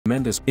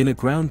tremendous. In a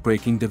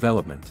groundbreaking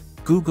development,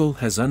 Google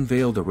has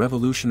unveiled a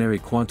revolutionary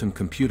quantum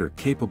computer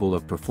capable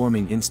of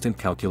performing instant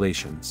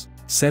calculations,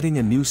 setting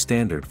a new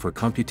standard for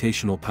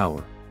computational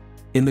power.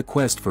 In the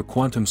quest for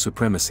quantum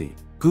supremacy,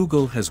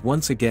 Google has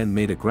once again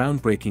made a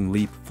groundbreaking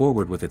leap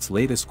forward with its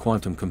latest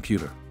quantum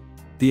computer.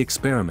 The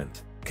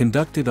experiment,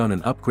 conducted on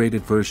an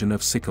upgraded version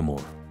of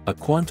Sycamore, a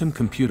quantum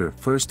computer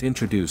first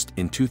introduced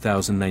in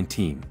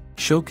 2019,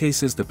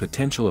 showcases the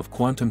potential of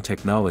quantum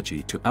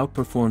technology to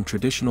outperform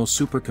traditional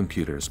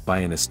supercomputers by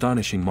an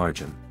astonishing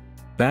margin.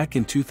 Back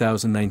in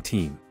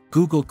 2019,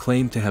 Google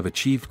claimed to have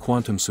achieved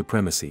quantum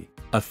supremacy,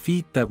 a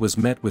feat that was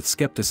met with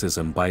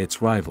skepticism by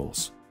its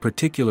rivals,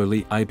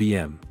 particularly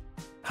IBM.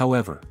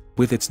 However,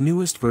 with its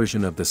newest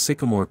version of the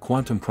Sycamore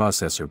quantum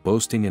processor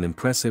boasting an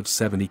impressive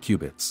 70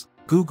 qubits,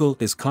 Google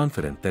is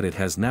confident that it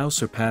has now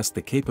surpassed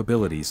the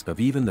capabilities of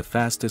even the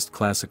fastest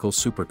classical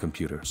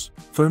supercomputers,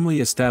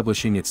 firmly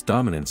establishing its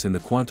dominance in the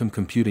quantum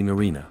computing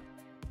arena.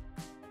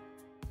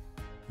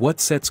 What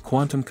sets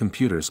quantum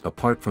computers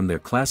apart from their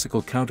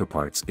classical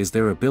counterparts is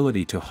their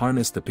ability to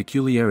harness the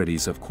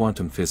peculiarities of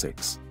quantum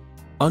physics.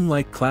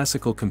 Unlike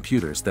classical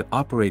computers that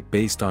operate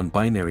based on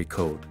binary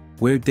code,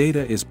 where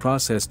data is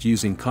processed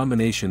using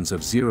combinations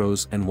of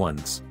zeros and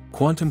ones,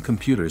 quantum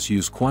computers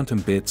use quantum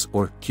bits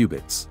or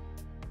qubits.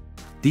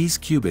 These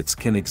qubits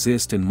can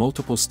exist in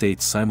multiple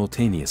states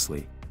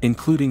simultaneously,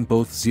 including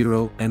both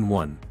 0 and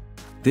 1.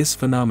 This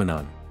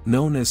phenomenon,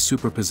 known as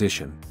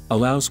superposition,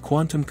 allows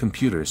quantum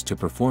computers to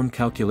perform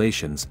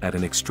calculations at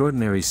an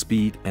extraordinary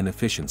speed and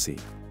efficiency.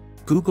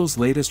 Google's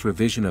latest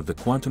revision of the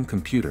quantum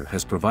computer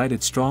has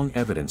provided strong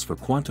evidence for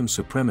quantum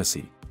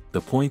supremacy,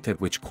 the point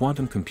at which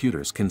quantum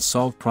computers can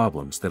solve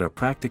problems that are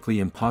practically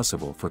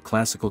impossible for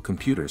classical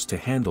computers to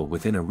handle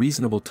within a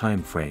reasonable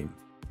time frame.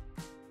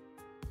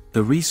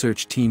 The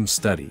research team's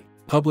study,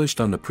 published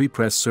on the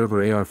prepress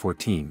server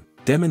AR14,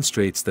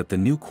 demonstrates that the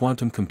new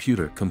quantum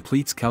computer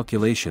completes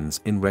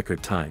calculations in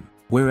record time,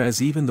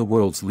 whereas even the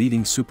world's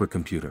leading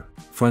supercomputer,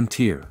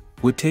 Frontier,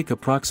 would take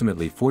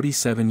approximately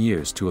 47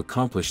 years to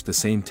accomplish the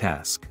same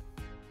task.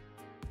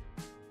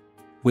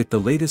 With the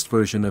latest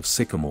version of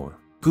Sycamore,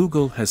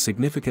 Google has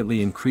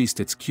significantly increased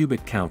its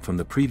qubit count from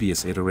the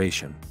previous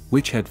iteration,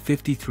 which had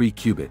 53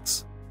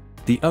 qubits.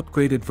 The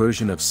upgraded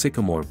version of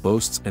Sycamore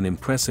boasts an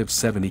impressive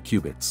 70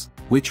 qubits,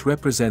 which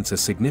represents a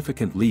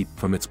significant leap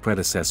from its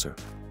predecessor.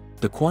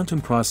 The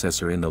quantum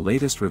processor in the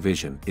latest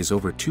revision is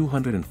over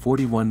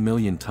 241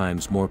 million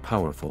times more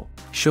powerful,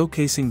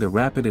 showcasing the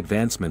rapid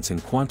advancements in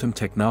quantum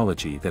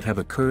technology that have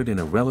occurred in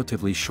a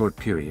relatively short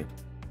period.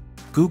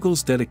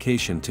 Google's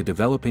dedication to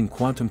developing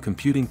quantum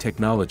computing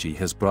technology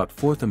has brought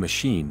forth a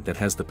machine that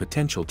has the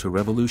potential to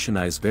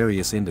revolutionize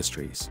various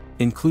industries,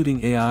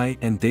 including AI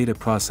and data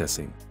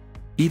processing.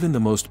 Even the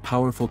most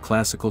powerful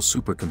classical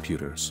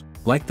supercomputers,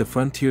 like the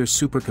Frontier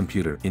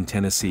supercomputer in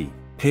Tennessee,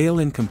 pale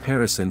in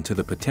comparison to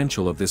the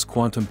potential of this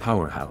quantum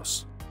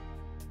powerhouse.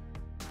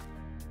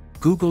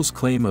 Google's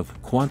claim of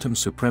quantum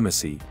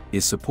supremacy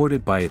is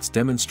supported by its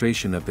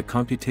demonstration of the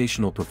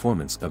computational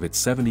performance of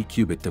its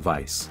 70-qubit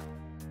device.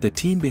 The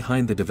team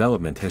behind the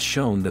development has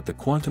shown that the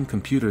quantum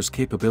computer's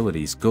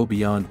capabilities go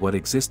beyond what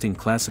existing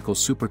classical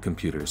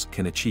supercomputers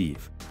can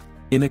achieve.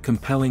 In a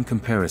compelling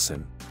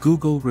comparison,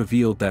 Google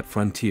revealed that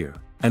Frontier,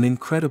 an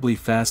incredibly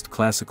fast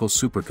classical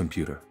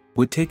supercomputer,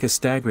 would take a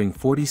staggering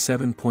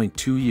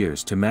 47.2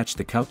 years to match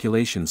the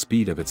calculation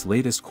speed of its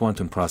latest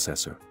quantum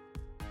processor.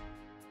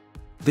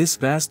 This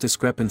vast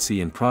discrepancy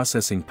in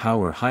processing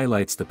power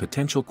highlights the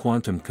potential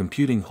quantum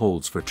computing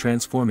holds for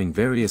transforming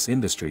various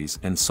industries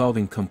and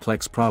solving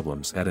complex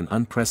problems at an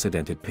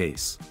unprecedented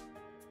pace.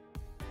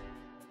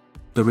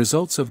 The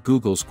results of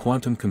Google's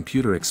quantum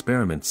computer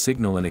experiment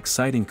signal an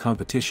exciting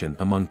competition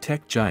among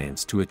tech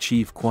giants to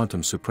achieve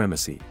quantum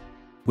supremacy.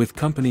 With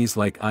companies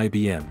like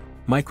IBM,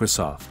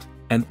 Microsoft,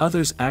 and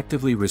others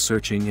actively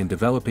researching and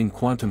developing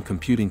quantum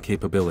computing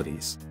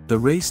capabilities, the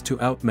race to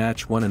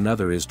outmatch one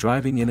another is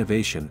driving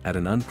innovation at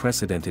an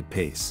unprecedented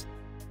pace.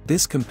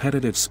 This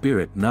competitive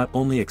spirit not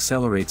only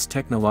accelerates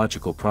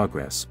technological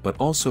progress but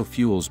also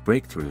fuels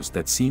breakthroughs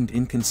that seemed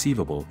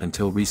inconceivable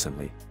until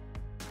recently.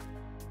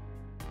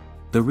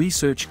 The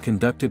research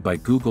conducted by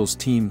Google's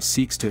team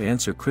seeks to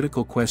answer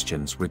critical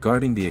questions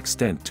regarding the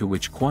extent to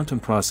which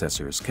quantum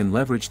processors can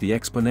leverage the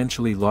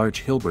exponentially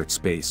large Hilbert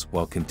space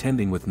while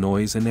contending with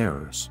noise and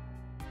errors.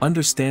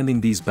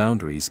 Understanding these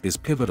boundaries is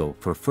pivotal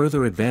for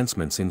further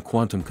advancements in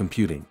quantum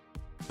computing.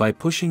 By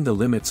pushing the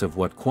limits of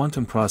what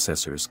quantum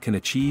processors can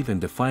achieve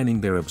and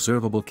defining their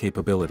observable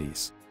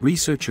capabilities,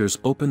 researchers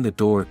open the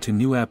door to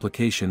new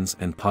applications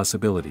and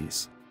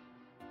possibilities.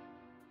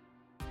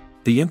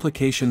 The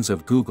implications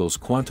of Google's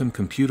quantum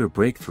computer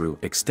breakthrough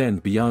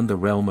extend beyond the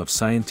realm of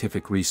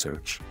scientific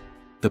research.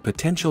 The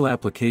potential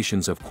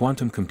applications of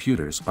quantum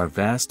computers are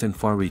vast and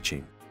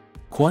far-reaching.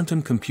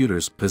 Quantum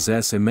computers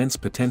possess immense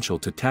potential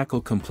to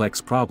tackle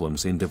complex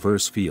problems in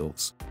diverse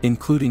fields,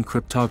 including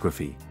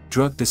cryptography,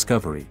 drug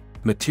discovery,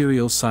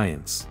 material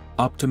science,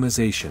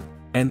 optimization,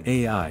 and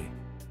AI.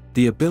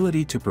 The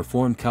ability to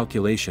perform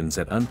calculations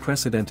at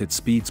unprecedented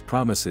speeds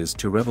promises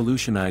to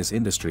revolutionize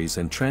industries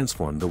and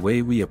transform the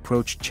way we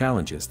approach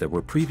challenges that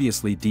were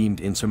previously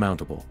deemed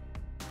insurmountable.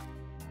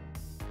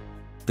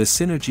 The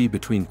synergy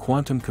between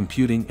quantum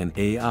computing and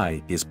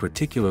AI is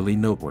particularly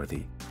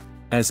noteworthy.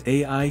 As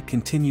AI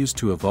continues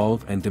to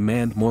evolve and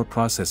demand more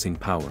processing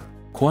power,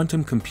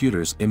 quantum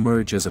computers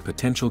emerge as a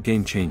potential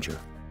game-changer.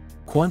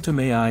 Quantum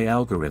AI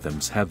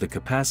algorithms have the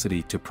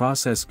capacity to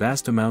process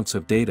vast amounts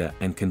of data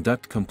and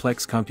conduct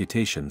complex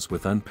computations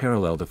with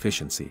unparalleled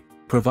efficiency,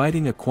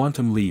 providing a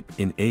quantum leap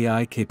in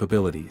AI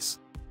capabilities.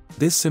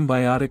 This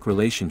symbiotic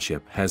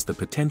relationship has the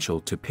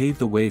potential to pave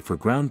the way for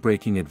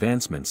groundbreaking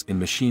advancements in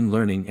machine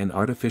learning and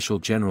artificial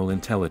general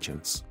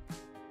intelligence.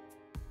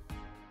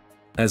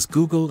 As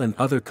Google and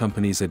other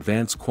companies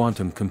advance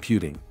quantum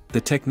computing,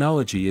 the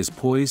technology is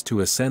poised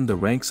to ascend the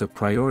ranks of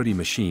priority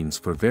machines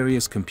for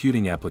various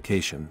computing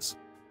applications.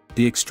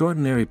 The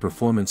extraordinary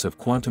performance of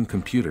quantum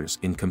computers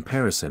in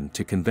comparison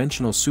to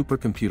conventional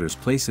supercomputers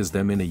places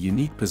them in a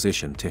unique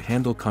position to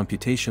handle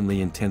computationally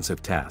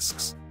intensive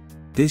tasks.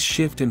 This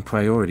shift in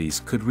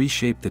priorities could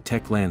reshape the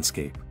tech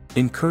landscape,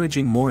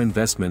 encouraging more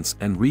investments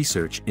and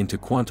research into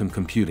quantum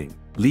computing,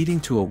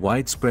 leading to a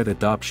widespread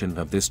adoption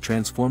of this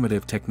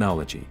transformative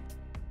technology.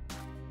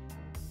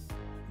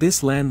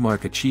 This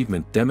landmark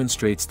achievement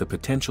demonstrates the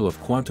potential of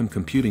quantum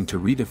computing to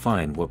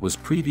redefine what was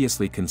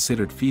previously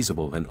considered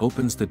feasible and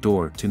opens the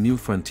door to new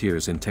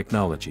frontiers in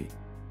technology.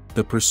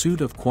 The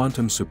pursuit of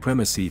quantum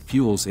supremacy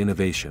fuels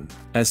innovation,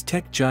 as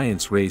tech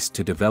giants race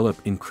to develop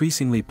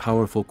increasingly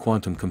powerful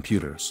quantum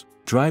computers,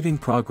 driving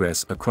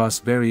progress across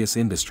various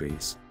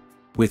industries.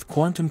 With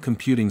quantum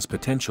computing's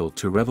potential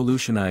to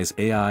revolutionize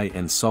AI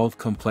and solve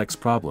complex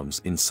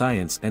problems in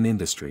science and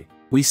industry,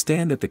 we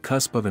stand at the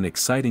cusp of an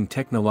exciting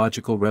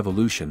technological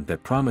revolution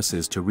that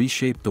promises to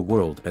reshape the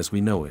world as we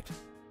know it.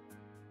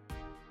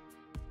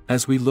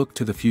 As we look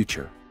to the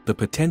future, the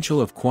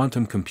potential of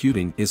quantum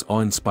computing is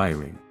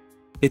awe-inspiring.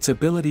 Its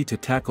ability to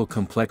tackle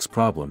complex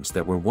problems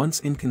that were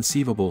once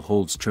inconceivable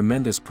holds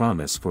tremendous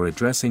promise for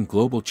addressing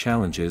global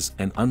challenges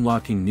and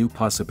unlocking new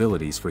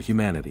possibilities for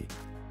humanity.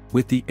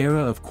 With the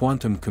era of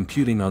quantum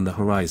computing on the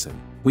horizon,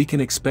 we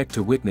can expect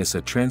to witness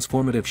a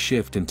transformative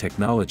shift in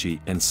technology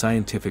and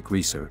scientific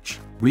research,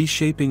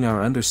 reshaping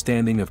our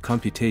understanding of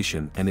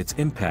computation and its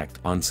impact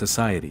on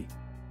society.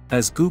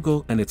 As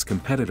Google and its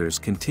competitors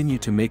continue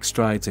to make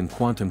strides in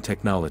quantum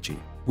technology,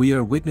 we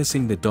are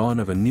witnessing the dawn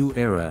of a new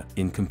era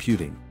in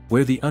computing,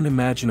 where the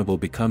unimaginable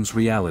becomes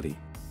reality.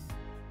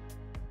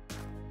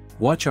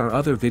 Watch our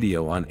other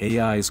video on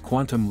AI's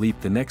quantum leap,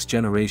 the next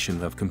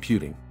generation of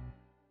computing.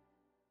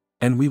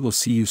 And we will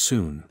see you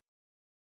soon.